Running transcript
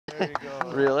There you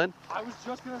go. Reeling? I was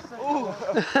just gonna say.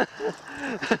 That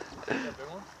big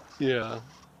one? Yeah.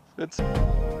 It's.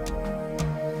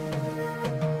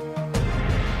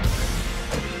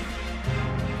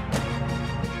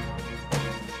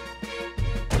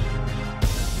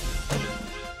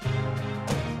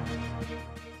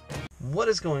 What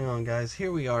is going on, guys?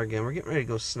 Here we are again. We're getting ready to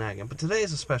go snagging, but today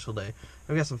is a special day.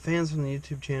 I've got some fans from the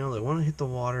YouTube channel that want to hit the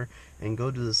water and go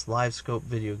do this live scope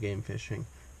video game fishing,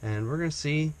 and we're gonna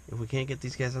see if we can't get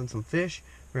these guys on some fish.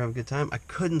 We're gonna have a good time. I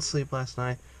couldn't sleep last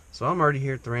night, so I'm already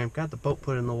here at the ramp, got the boat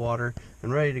put in the water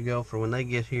and ready to go for when they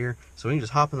get here, so we can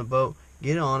just hop in the boat,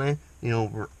 get on it. You know,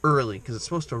 we're early because it's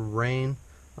supposed to rain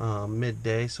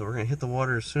midday, so we're gonna hit the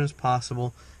water as soon as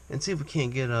possible and see if we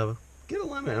can't get a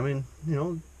limit. I mean, you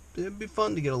know, it'd be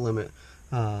fun to get a limit.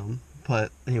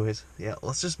 But anyways, yeah,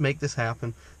 let's just make this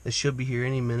happen. They should be here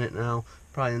any minute now,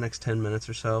 probably the next 10 minutes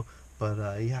or so.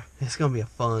 But yeah, it's gonna be a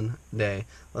fun day.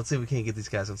 Let's see if we can't get these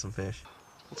guys on some fish.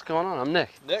 What's going on? I'm Nick.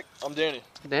 Nick, I'm Danny.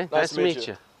 Dan, nice to meet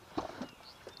you.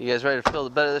 You guys ready to fill the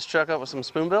bed of this truck up with some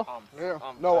spoonbill? Yeah.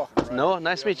 Noah. Noah,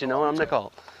 nice to meet you. Noah, I'm Nick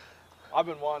Alt. I've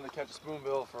been wanting to catch a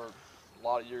spoonbill for a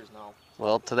lot of years now.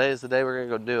 Well, today is the day we're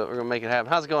gonna go do it. We're gonna make it happen.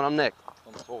 How's it going? I'm Nick.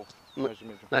 Cool. Nice to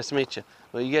meet you. Nice to meet you.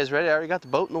 Well, you guys ready? I already got the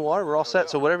boat in the water. We're all set.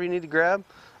 So whatever you need to grab,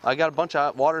 I got a bunch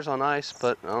of waters on ice,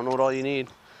 but I don't know what all you need.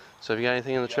 So if you got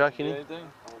anything in the truck you need? Anything?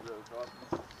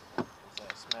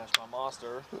 Smash my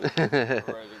monster. We're ready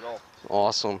to go.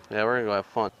 Awesome. Yeah, we're gonna go have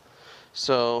fun.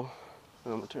 So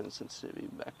I'm gonna turn the sensitivity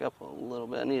back up a little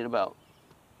bit. I need about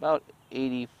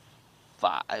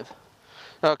 85.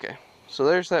 Okay. So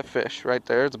there's that fish right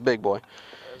there. It's a big boy.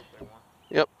 There's a big one.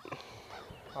 Yep.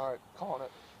 All right, calling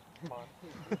it. Come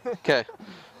on. Okay.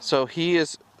 So he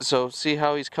is. So see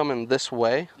how he's coming this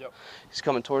way? Yep. He's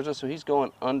coming towards us. So he's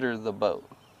going under the boat.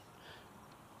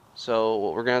 So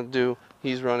what we're gonna do?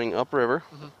 He's running upriver.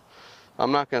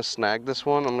 I'm not gonna snag this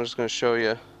one. I'm just gonna show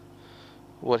you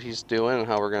what he's doing and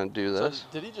how we're gonna do this. So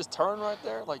did he just turn right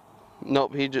there? Like.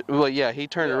 Nope. He just. Well, yeah. He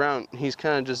turned around. He's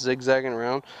kind of just zigzagging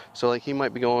around. So like he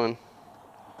might be going.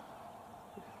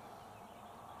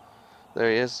 There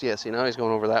he is. Yeah, see, now he's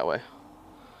going over that way.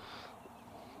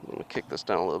 Let me kick this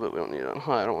down a little bit. We don't need it on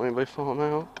high. I don't want anybody falling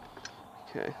out.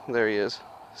 Okay, there he is.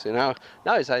 See, now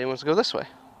he's how he wants to go this way.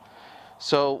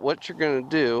 So what you're going to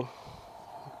do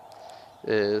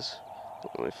is,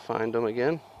 let me find him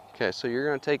again. Okay, so you're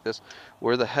going to take this.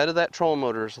 Where the head of that trolling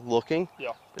motor is looking,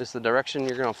 is the direction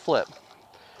you're going to flip.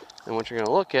 And what you're going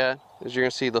to look at is you're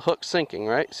going to see the hook sinking,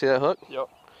 right? See that hook? Yep.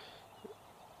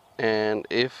 And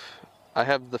if I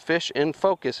have the fish in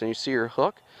focus and you see your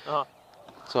hook,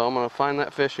 so I'm going to find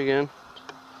that fish again.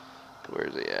 Where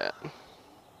is he at?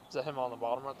 Is that him on the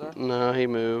bottom right there? No, he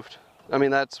moved. I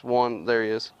mean, that's one. There he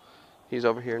is. He's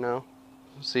over here now.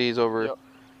 See, he's over. Yep.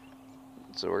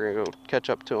 So we're going to go catch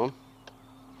up to him.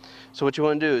 So what you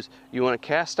want to do is you want to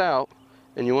cast out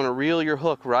and you want to reel your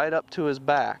hook right up to his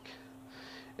back.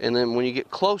 And then when you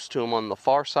get close to him on the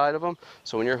far side of him,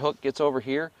 so when your hook gets over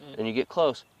here and you get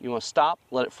close, you want to stop,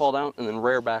 let it fall down, and then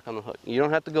rear back on the hook. You don't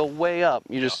have to go way up.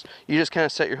 You just kind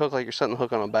of set your hook like you're setting the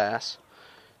hook on a bass.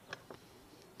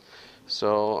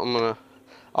 So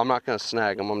I'm not gonna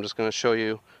snag him. I'm just gonna show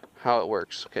you how it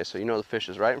works. Okay, so you know the fish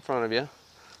is right in front of you,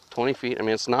 20 feet. I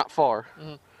mean, it's not far.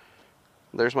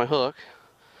 There's my hook.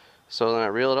 So then I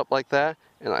reel it up like that,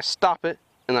 and I stop it,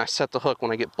 and I set the hook when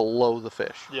I get below the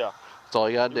fish. Yeah. That's all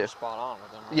you gotta do. Spot on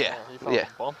with him. Yeah. There. He probably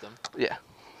bumped him. Yeah.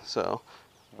 So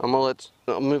I'll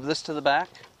move this to the back.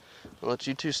 I'll let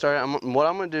you two start. What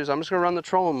I'm gonna do is I'm just gonna run the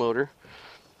trolling motor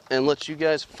and let you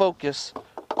guys focus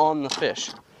on the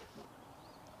fish.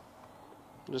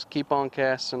 Just keep on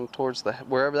casting towards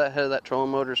wherever that head of that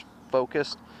trolling motor is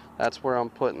focused. That's where I'm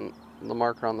putting the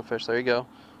marker on the fish. There you go.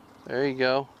 There you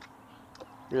go.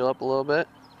 Reel up a little bit.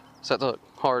 Set the hook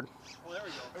hard. Oh, there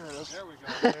we go. There we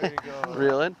go. There you go.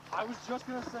 Reel in. I was just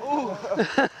gonna say.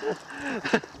 That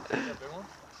big one?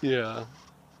 Yeah.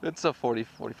 It's a 40,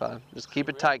 45. Just keep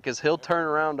it tight because he'll turn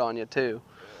around on you too.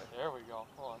 Yeah, there we go.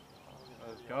 Hold on.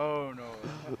 Let's go,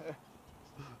 Noah.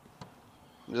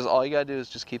 Just all you gotta do is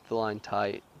just keep the line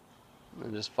tight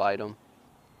and just fight them.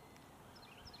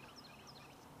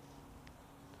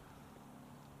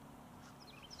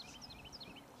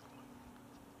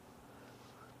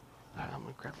 All right, I'm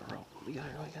gonna grab a rope. We got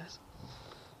it, right, guys?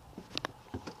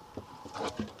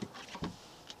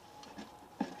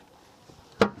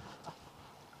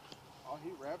 Oh,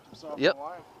 he wrapped himself Yep. in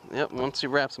line. Yep, once he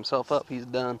wraps himself up, he's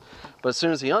done. But as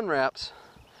soon as he unwraps,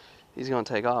 he's gonna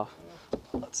take off.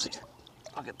 Let's see.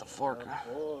 I'll get the fork.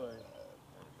 Boy.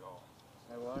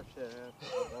 I watched that happen.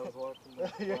 I was watching the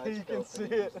Yeah, live you can scope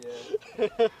see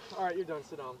and All right, you're done.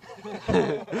 Sit down.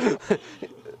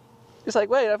 He's like,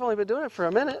 wait, I've only been doing it for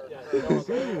a minute. Yeah, you know,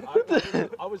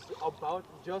 I was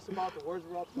just about, the words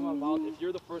were about to come out of my mouth. If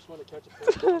you're the first one to catch a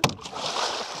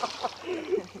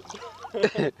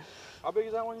fish. How big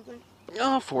is that one, you think?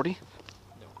 Oh, 40.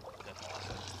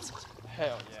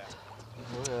 Hell yeah.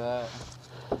 Look at that.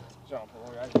 Jump,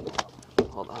 boy.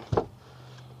 Hold on.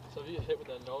 So if you get hit with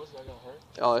that nose, is that gonna hurt?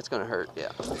 Oh, it's gonna hurt,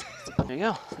 yeah. There you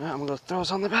go. Yeah, I'm gonna go throw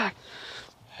this on the back.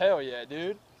 Hell yeah,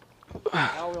 dude.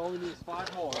 Now we only need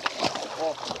 5 more.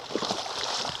 Oh.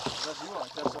 Unless you want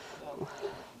to catch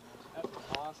that's a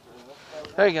monster.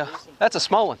 There you go. That's a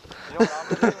small one. You know what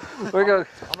I'm gonna do? We're going.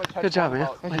 I'm gonna catch Good job, one man.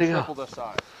 about Way to go. triple this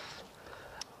size.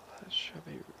 That should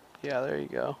be. Yeah, there you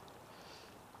go.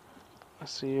 I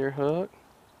see your hook.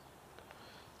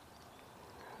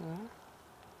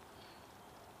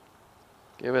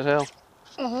 Give it hell.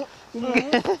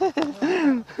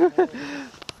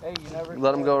 Hey, you never.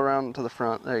 Let him go around to the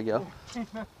front. There you go.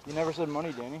 You never said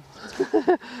money, Danny.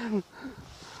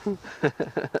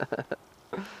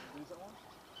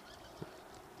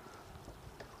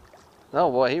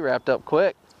 Oh boy, he wrapped up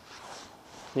quick.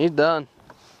 He's done.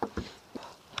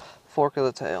 Fork of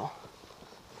the tail.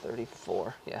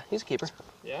 34. Yeah, he's a keeper.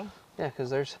 Yeah? Yeah, because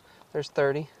there's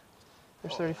 30.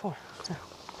 There's 34.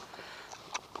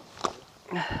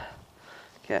 Yeah.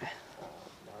 Okay.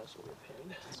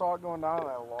 I saw it going down and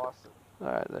I lost it.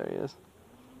 All right, there he is.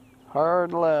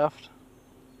 Hard left.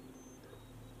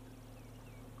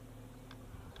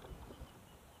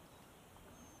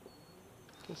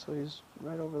 Okay, so he's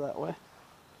right over that way.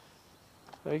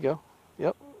 There you go.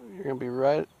 Yep, you're gonna be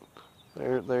right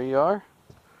there. There you are.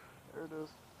 There it is.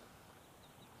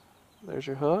 There's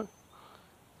your hook.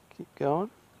 Keep going.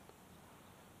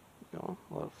 Keep going.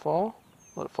 Let it fall.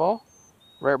 Let it fall.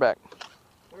 Rear back.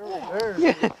 There it is.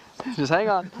 Yeah. Just hang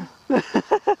on.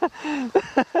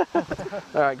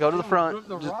 All right, go to the front. Ripped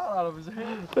the rod out of his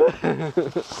hand.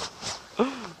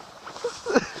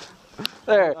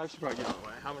 There. I should probably get out of the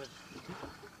way. How many?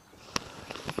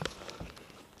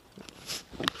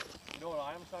 You know what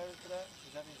I am excited for that?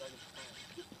 Because that means I can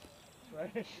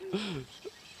plant. Right?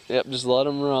 Yep, just let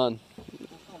him run.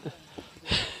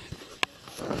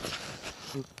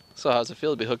 So how's it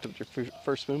feel to be hooked up to your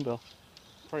first spoonbill?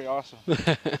 Pretty awesome.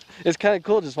 It's kind of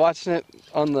cool just watching it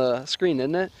on the screen,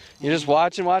 isn't it? You're just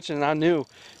watching, and I knew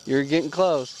you were getting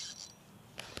close.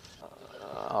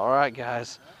 All right,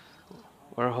 guys.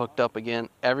 We're hooked up again.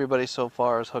 Everybody so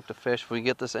far has hooked a fish. If we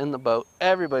get this in the boat,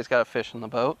 everybody's got a fish in the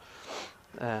boat.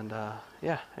 And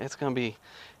yeah, it's gonna be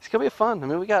fun. I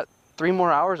mean, we got 3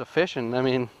 more hours of fishing. I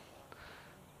mean,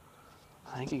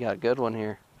 I think you got a good one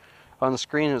here. On the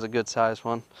screen is a good sized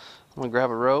one. I'm gonna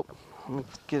grab a rope. I'm gonna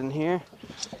get in here,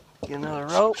 get another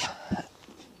rope,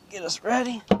 get us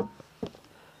ready.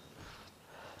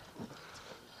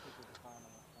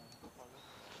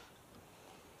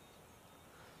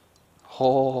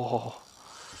 Oh,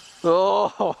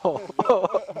 oh!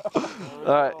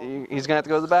 All right, he's gonna have to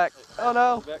go to the back. Oh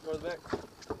no! Go to the back.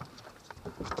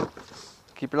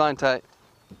 Keep your line tight.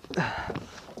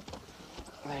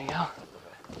 There you go.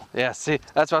 Yeah, see,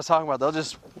 that's what I was talking about. They'll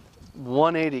just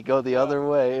 180 go the other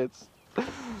way. It's. I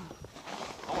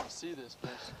want to see this fish.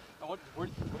 Where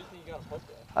do you think you got him hooked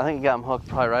at? I think you got him hooked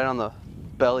probably right on the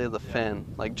belly of the fin,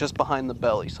 like just behind the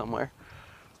belly somewhere.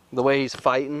 The way he's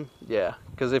fighting, yeah.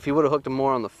 Because if he would have hooked him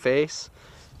more on the face,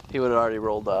 he would have already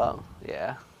rolled out.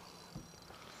 Yeah.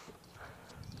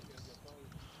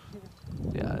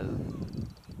 Yeah.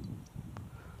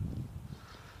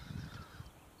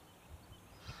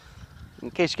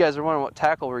 In case you guys are wondering what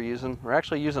tackle we're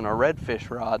actually using a redfish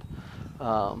rod.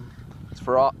 It's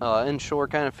for inshore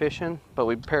kind of fishing, but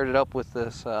we paired it up with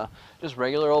this just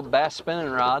regular old bass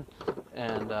spinning rod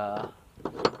and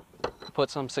put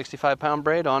some 65-pound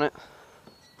braid on it.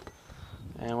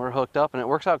 And we're hooked up and it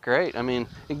works out great. I mean,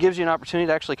 it gives you an opportunity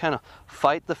to actually kind of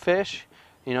fight the fish.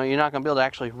 You know, you're not going to be able to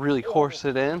actually really horse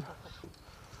it in.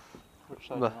 Which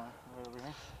side But, right over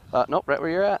here? nope, right where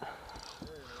you're at.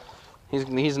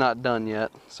 He's not done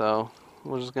yet, so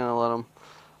we're just going to let him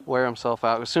wear himself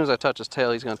out. As soon as I touch his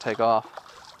tail, he's going to take off.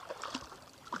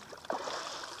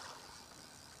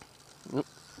 Yep.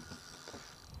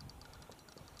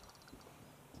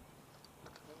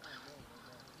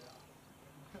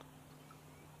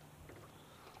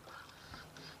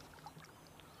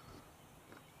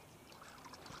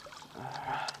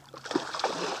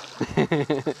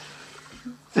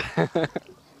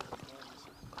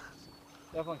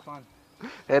 Definitely fun.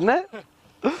 Isn't it?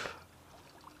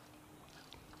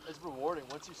 It's rewarding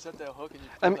once you set that hook and you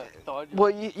I feel mean, that thud. well,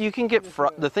 you can get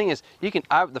the thing is, you can.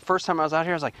 The first time I was out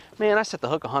here, I was like, man, I set the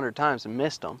hook 100 times and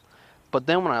missed them. But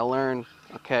then when I learned,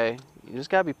 okay, you just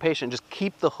gotta be patient. Just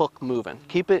keep the hook moving.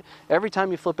 Keep it. Every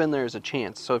time you flip in, there's a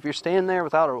chance. So if you're staying there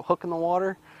without a hook in the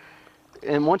water,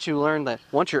 and once you learn that,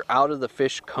 once you're out of the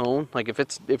fish cone, like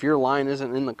if your line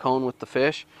isn't in the cone with the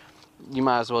fish, you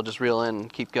might as well just reel in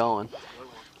and keep going.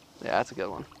 Yeah, that's a good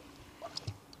one.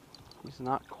 He's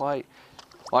not quite.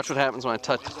 Watch what happens when I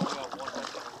touch.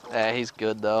 Yeah, he's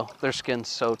good though. Their skin's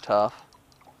so tough.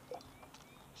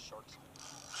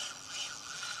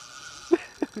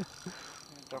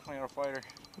 Definitely not a fighter.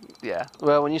 Yeah.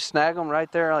 Well, when you snag them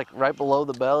right there, like right below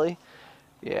the belly,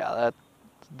 yeah,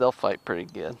 they'll fight pretty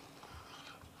good.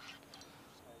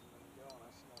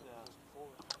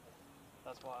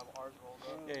 That's why ours rolled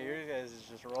up. Yeah, yours guys is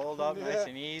just rolled up nice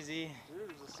and easy. Yours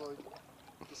is just like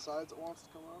decides it wants to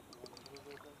come up.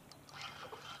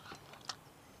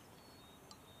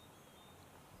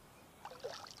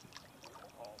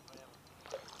 Oh man.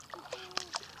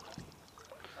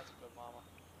 That's a good mama.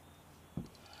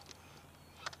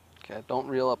 Okay, don't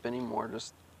reel up anymore.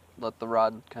 Just let the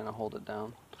rod kind of hold it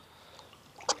down.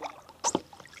 Let's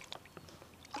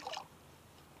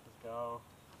go.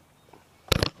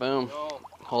 Boom. Go.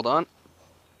 Hold on.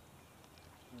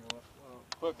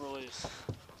 Quick release.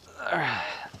 All right.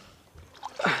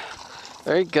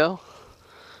 There you go.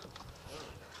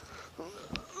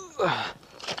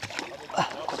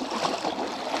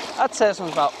 I'd say this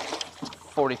one's about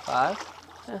 45.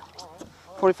 Yeah.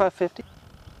 45, 50.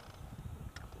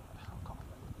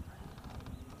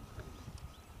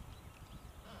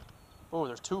 Oh,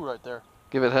 there's two right there.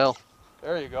 Give it hell.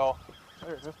 There you go.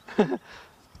 There it is.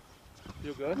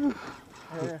 Feel good?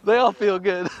 They all feel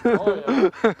good.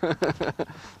 Oh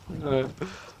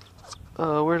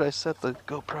yeah. Where did I set the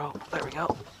GoPro? There we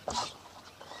go.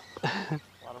 Let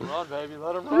him run, baby.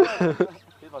 Let him run.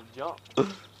 He's about to jump.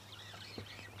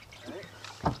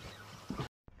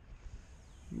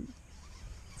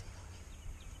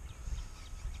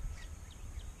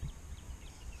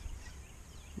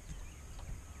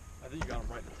 I think you got him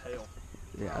right in the tail.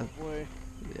 Yeah. Boy.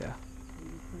 Yeah.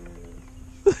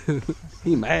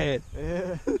 He mad.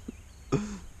 Yeah.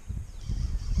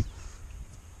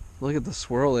 Look at the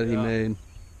swirl that he Yeah. made.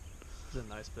 He's a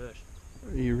nice fish.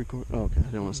 Are you record? Oh, okay, I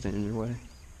didn't want to stand in your way.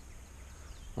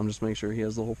 I'm just making sure he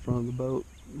has the whole front of the boat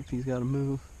if he's got to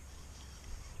move.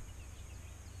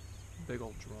 Big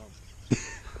old drum.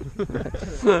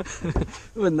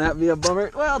 Wouldn't that be a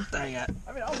bummer? Well, dang it.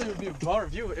 I mean, I don't think it would be a bummer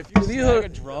if you If you snag hook a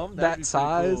drum That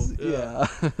size, cool. yeah.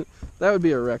 That would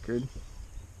be a record.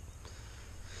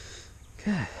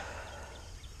 Okay.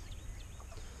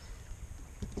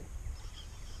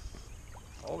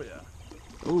 Oh yeah.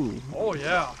 Ooh, Oh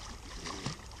yeah.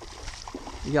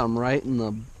 you got him right in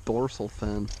the dorsal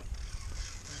fin.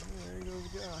 There he goes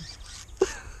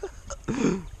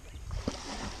again.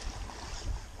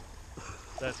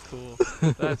 That's cool.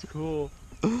 That's cool.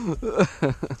 The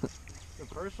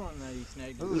first one that he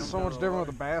snagged. This is so much different with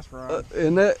a bass rod.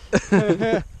 Isn't it?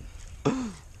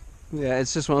 Yeah,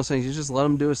 it's just one of those things. You just let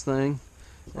him do his thing,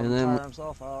 and then tire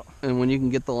himself out. and when you can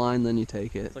get the line, then you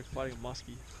take it. It's like fighting a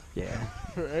muskie. Yeah.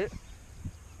 Right?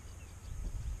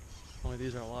 Only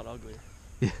these are a lot uglier.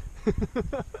 Yeah,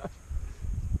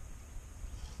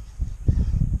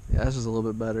 this is a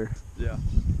little bit better. Yeah.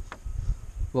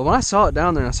 Well, when I saw it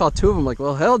down there, and I saw two of them. Like,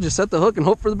 well, hell, just set the hook and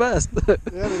hope for the best. Yeah,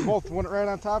 they both went right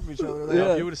on top of each other there.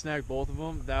 Yeah. If you would have snagged both of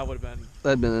them, that would have been.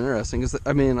 That'd been interesting. Cause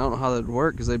I mean, I don't know how that'd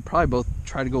work because they'd probably both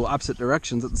try to go opposite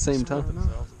directions at the same time.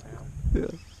 Themselves in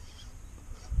hand.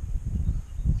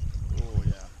 Yeah. Oh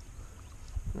yeah.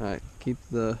 All right, keep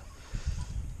the.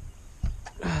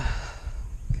 Okay.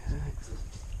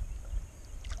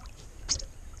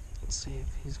 Let's see if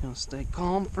he's gonna stay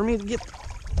calm for me to get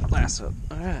the lasso.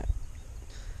 All right.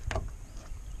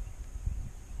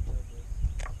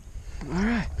 All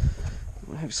right.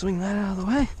 We'll have you swing that out of the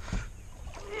way.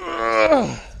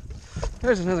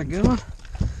 There's another good one.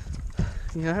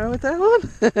 You all right with that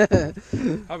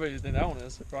one? How big do you think that one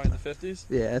is? Probably in the 50s?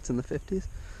 Yeah, it's in the 50s.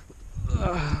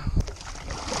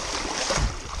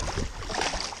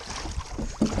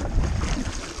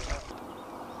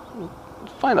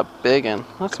 Find a big one.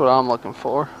 That's what I'm looking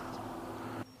for.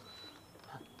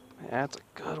 Yeah, that's a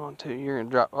good one too. You're gonna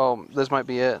drop. Oh, this might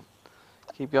be it.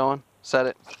 Keep going. Set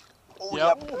it.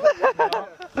 Yep.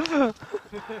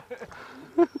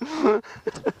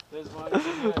 There's one.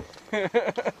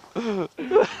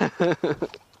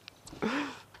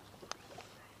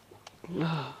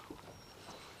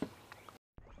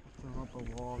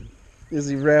 Is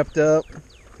he wrapped up?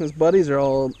 His buddies are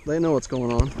all, they know what's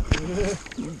going on.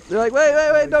 They're like,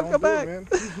 wait, don't come back.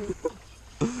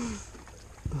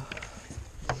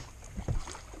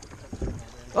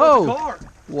 Oh,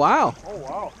 wow. Oh,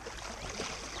 wow.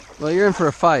 Well, you're in for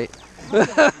a fight. Now,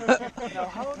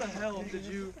 how the hell did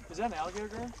you... Is that an alligator,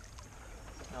 Graham?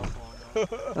 No, it's a long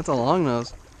nose. That's a long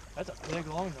nose. That's a big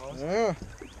long nose. Yeah.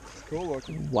 It's cool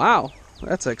looking. Wow,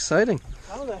 that's exciting.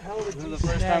 How the hell did you This is the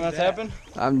first time that's happened?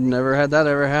 I've never had that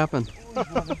ever happen. You're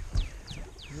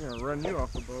gonna run you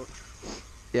off the boat.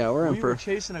 Yeah, we're in We for... were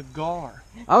chasing a gar.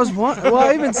 I was well,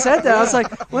 I even said that. I was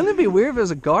like, wouldn't it be weird if it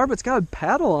was a gar, but it's got a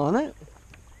paddle on it?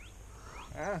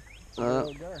 Ah.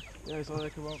 Yeah, so they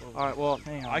come up. All right, well,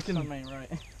 Hang on, I can. something ain't right.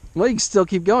 Well, you can still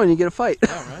keep going. You get a fight.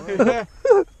 Yeah,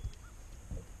 right.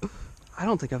 I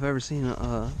don't think I've ever seen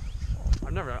a...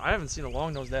 I haven't seen a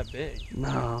long nose that big.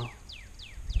 No.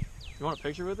 You want a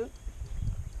picture with it?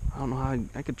 I don't know how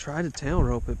I could try to tail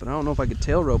rope it, but I don't know if I could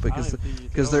tail rope it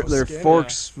because their skin,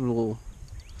 forks will...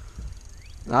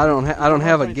 I don't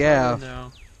have a gaff.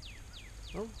 No.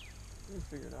 Oh, you can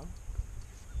figure it out.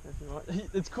 If you want.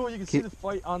 It's cool. You can see the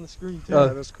fight on the screen too. Yeah,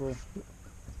 that's cool.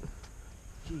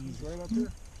 Jeez, Right up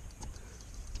here.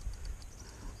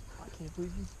 I can't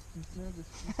believe you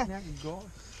snagged a gar.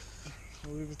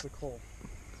 I'll leave it to Cole.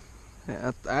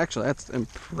 Yeah, actually, that's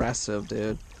impressive,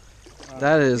 dude.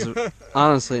 That is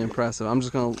honestly impressive. I'm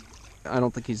just gonna... I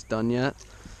don't think he's done yet,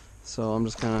 so I'm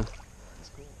just gonna...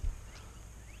 That's cool.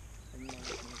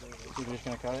 You're just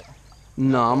gonna cut it?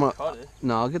 No, I'm gonna... Cut it.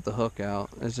 No, I'll get the hook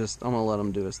out. It's just, I'm gonna let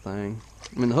him do his thing.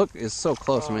 I mean, the hook is so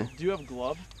close to me. Do you have a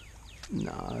glove?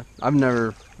 Nah, I've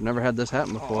never had this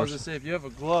happen I before. was gonna say, if you have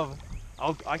a glove,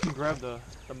 I can grab the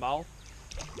mouth.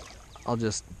 I'm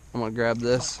gonna grab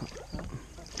this.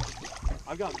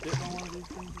 I've got bit on one of these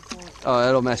things before. Oh,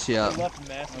 it'll mess you up. It left a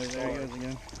massive Oh, there he scar. goes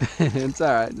again. It's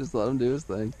alright, just let him do his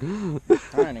thing.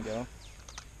 Trying to go.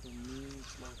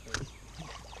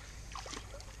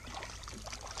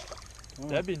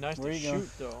 That'd be nice Where to you going?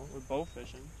 shoot though, with bow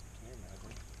fishing.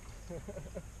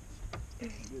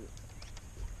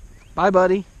 Bye,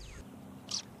 buddy.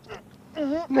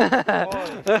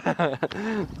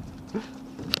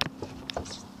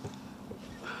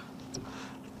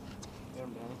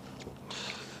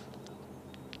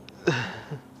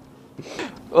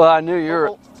 Well, I knew you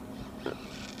were...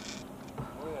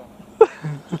 It's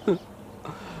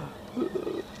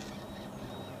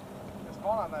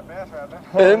falling on that bass right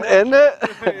now. Isn't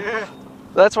it?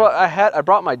 That's what I had. I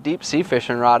brought my deep sea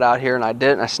fishing rod out here, and I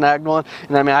did, and I snagged one.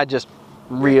 And I mean,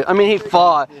 I mean, he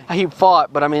fought,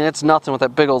 but I mean, it's nothing with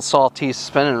that big old saltese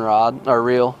spinning rod or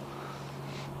reel.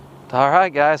 All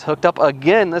right, guys, hooked up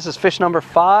again. This is fish number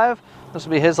 5. This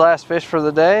will be his last fish for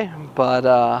the day, but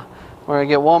we're gonna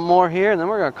get one more here, and then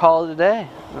we're gonna call it a day.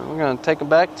 We're gonna take him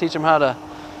back, teach him how to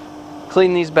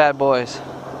clean these bad boys.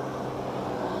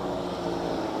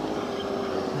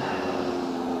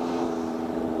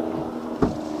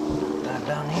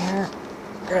 Down here,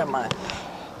 grab my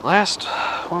last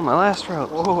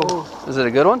ropes. Oh. Is it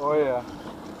a good one? Oh, yeah.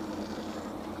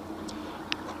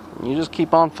 You just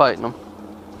keep on fighting them.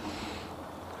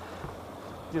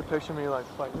 Get a picture of me like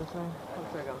fighting this thing.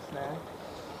 Looks like I'm snagged.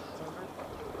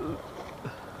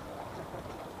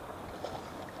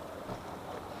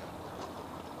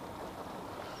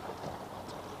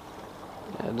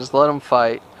 Yeah, just let them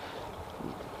fight.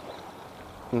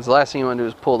 Because the last thing you want to do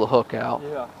is pull the hook out.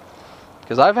 Yeah.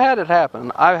 Because I've had it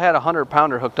happen. I've had a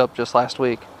 100-pounder hooked up just last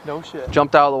week. No shit.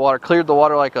 Jumped out of the water, cleared the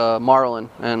water like a marlin,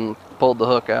 and pulled the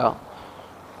hook out.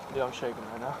 Yeah, I'm shaking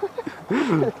right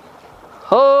now.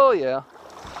 Oh yeah.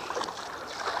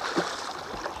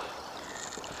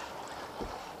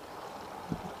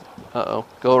 Uh-oh.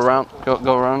 Go around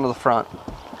to the front.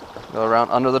 Go around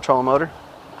under the trolling motor.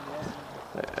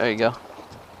 There you go.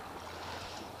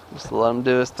 Just let him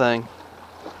do his thing.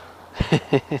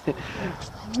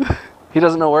 He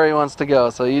doesn't know where he wants to go,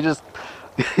 so you just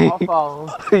I'll follow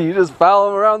him. you just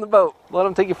follow him around the boat. Let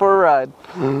him take you for a ride.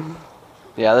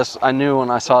 Yeah, this I knew when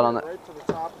I saw it on the... Right to the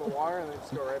top of the wire and then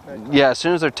just go right back down. Yeah, as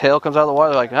soon as their tail comes out of the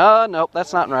water, they're like, oh, nope,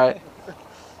 that's not right. Oh,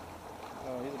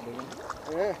 he's a big one.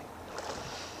 Yeah.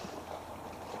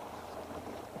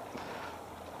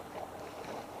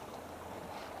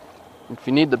 If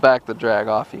you need to back the drag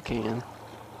off, you can.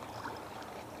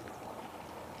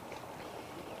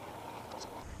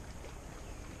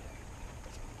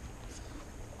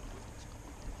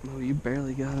 Oh, you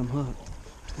barely got him hooked.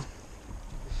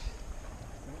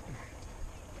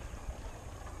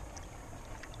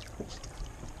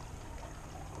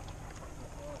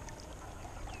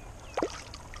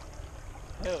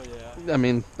 Hell yeah. I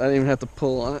mean, I didn't even have to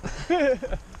pull on it.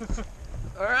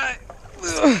 All right.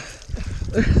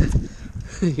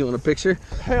 You want a picture?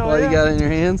 Hell While yeah. you got it in your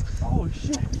hands? Oh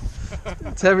shit.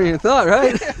 It's heavier than you thought,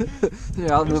 right?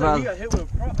 Here, I'll move Looks like out. he got hit with a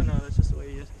prop. No, that's just the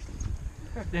way he is.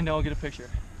 Then I'll get a picture.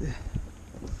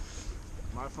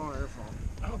 My phone or your phone?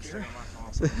 I don't care. My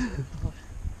phone.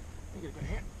 You get a good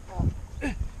hand.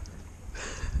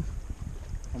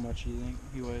 How much do you think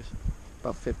he weighs?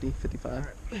 About 50, 55.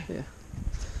 Yeah.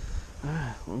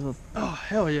 Alright, well, Oh,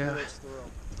 hell yeah.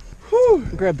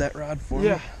 grab that rod for me.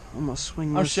 Yeah. I'm gonna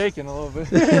swing I'm this. shaking a little bit.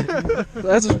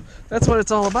 That's what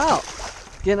it's all about.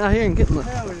 Getting out here and getting the.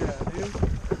 Hell yeah, dude.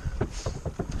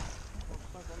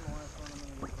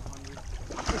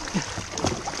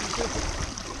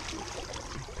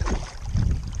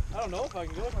 I don't know if I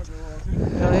can go.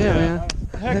 Hell yeah, man.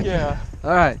 Heck yeah.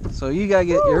 Alright, so you gotta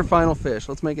get your final fish.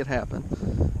 Let's make it happen.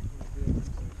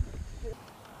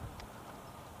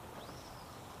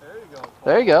 There you go.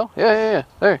 There you go. Yeah.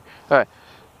 There. Alright.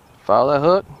 Follow that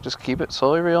hook. Just keep it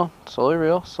slowly reel. Slowly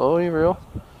reel. Slowly reel.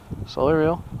 Slowly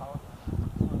reel.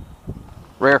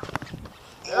 Rare.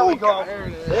 There we go.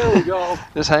 There we go.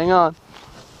 Just hang on.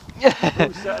 Set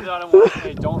it down and watch.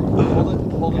 Hey, don't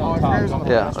hold it on top.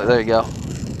 Yeah, there you go.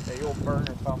 Hey, you'll burn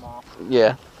your thumb off.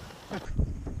 Yeah.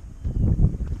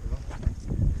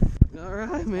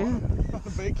 Alright, man.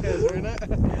 Big cast, right now.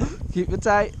 Keep it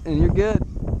tight and you're good.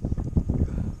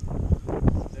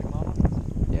 Big mama?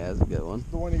 Yeah, that's a good one.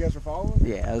 The one you guys are following?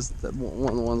 Yeah, that's one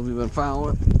of the ones we've been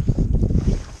following.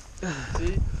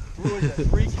 See? What was that?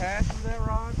 3 casts in that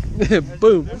rod?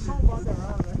 Boom. There's something about that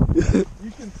rod, man.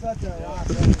 You can set that rod.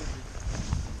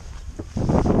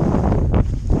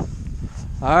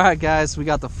 Alright guys, we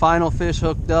got the final fish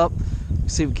hooked up.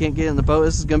 See if we can't get in the boat.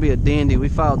 This is going to be a dandy. We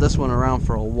followed this one around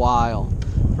for a while.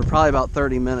 For probably about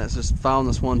 30 minutes just following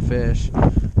this one fish.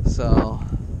 So...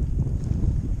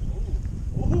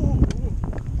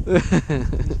 He's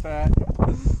fat.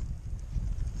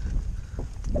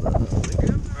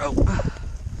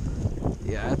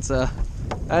 Yeah,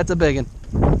 that's a big one.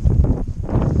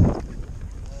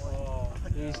 Oh,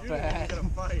 he's fat. Gonna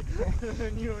fight.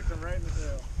 And you hooked him right in the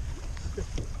tail.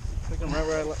 Took him right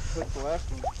where I hooked the last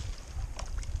one.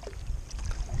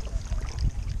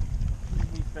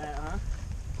 He's fat, huh?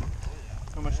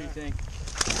 How much do you think?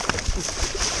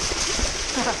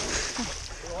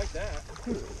 You like that?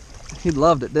 He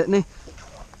loved it, didn't he?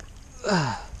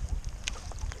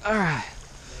 Alright.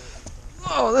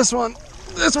 Oh, this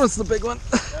one's the big one.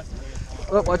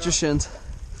 Oh, watch your shins.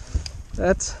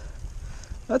 That's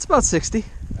about 60.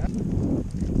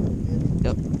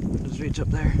 Yep, just reach up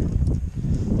there.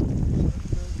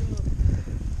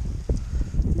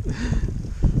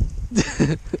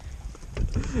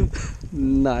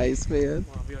 Nice, man.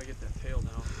 Well, we gotta get that tail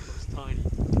now. It looks tiny.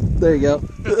 There you go.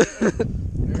 There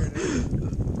it is.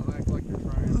 I'll act like you're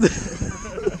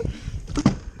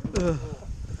trying.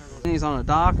 He's on a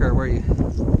dock or where you?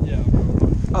 Yeah.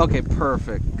 Okay,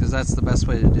 perfect, because that's the best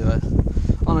way to do it.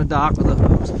 On a dock with a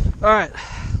hose. Alright,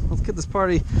 let's get this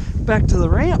party back to the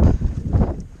ramp.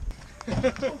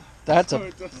 That's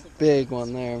a big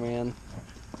one there, man.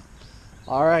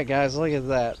 Alright guys, look at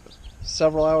that.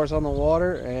 Several hours on the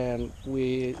water and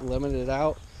we limited it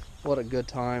out. What a good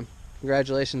time.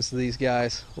 Congratulations to these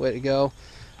guys. Way to go.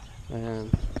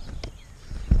 And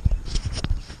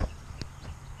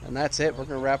that's it. We're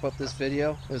going to wrap up this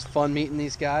video. It was fun meeting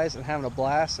these guys and having a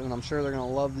blast, and I'm sure they're going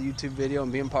to love the YouTube video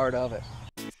and being part of it.